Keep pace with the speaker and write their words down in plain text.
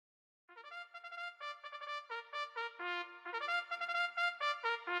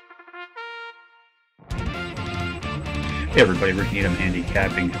Hey everybody, Rick Needham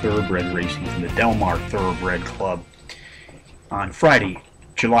handicapping thoroughbred racing from the Delmar Thoroughbred Club. On Friday,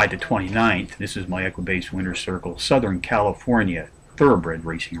 July the 29th, this is my Equibase Winter Circle Southern California Thoroughbred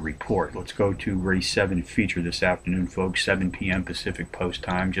Racing Report. Let's go to race 7 feature this afternoon, folks, 7 p.m. Pacific post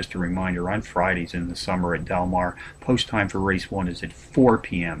time. Just a reminder, on Fridays in the summer at Delmar, post time for race 1 is at 4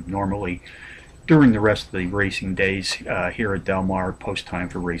 p.m. Normally, during the rest of the racing days here at Delmar, post time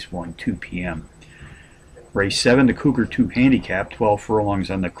for race 1, 2 p.m. Race 7, the Cougar II Handicap, 12 furlongs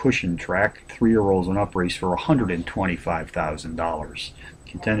on the cushion track, 3-year-olds and up race for $125,000.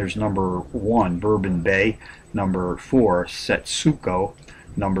 Contenders number 1, Bourbon Bay, number 4, Setsuko,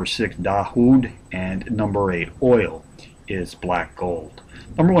 number 6, Dahoud, and number 8, Oil is Black Gold.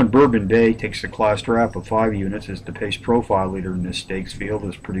 Number 1, Bourbon Bay, takes the class draft of 5 units, is the pace profile leader in this stakes field,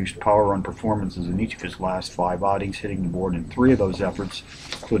 has produced power run performances in each of his last 5 outings, hitting the board in 3 of those efforts,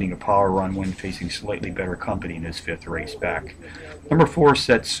 including a power run win facing slightly better company in his 5th race back. Number 4,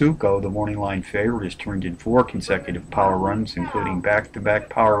 Setsuko, the morning line favorite, has turned in 4 consecutive power runs, including back-to-back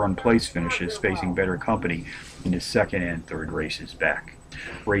power run place finishes facing better company in his 2nd and 3rd races back.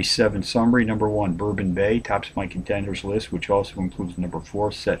 Race 7 summary, number 1, Bourbon Bay, tops my contenders list, which also includes number 4,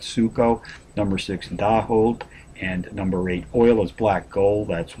 Setsuko, number 6, Dahoud, and number 8, Oil is Black Gold.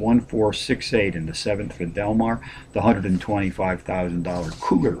 That's 1, 4, 6, 8 in the 7th for Delmar, the $125,000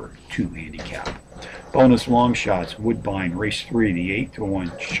 Cougar II Handicap. Bonus long shots, Woodbine, race 3, the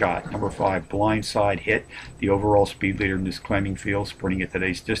 8-to-1 shot. Number 5, Blindside Hit, the overall speed leader in this claiming field, sprinting at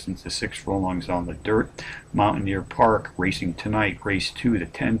today's distance to 6 furlongs on the dirt. Mountaineer Park, racing tonight, race 2, the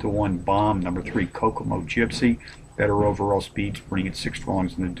 10-to-1 Bomb. Number 3, Kokomo Gypsy, better overall speed, sprinting at 6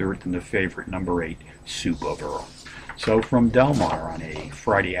 furlongs in the dirt than the favorite, number 8, Soup of Earl. So from Delmar on a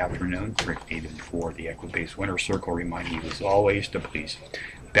Friday afternoon, Rick Needham for the Equibase Winter Circle, reminding you as always to please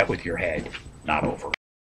bet with your head, not over.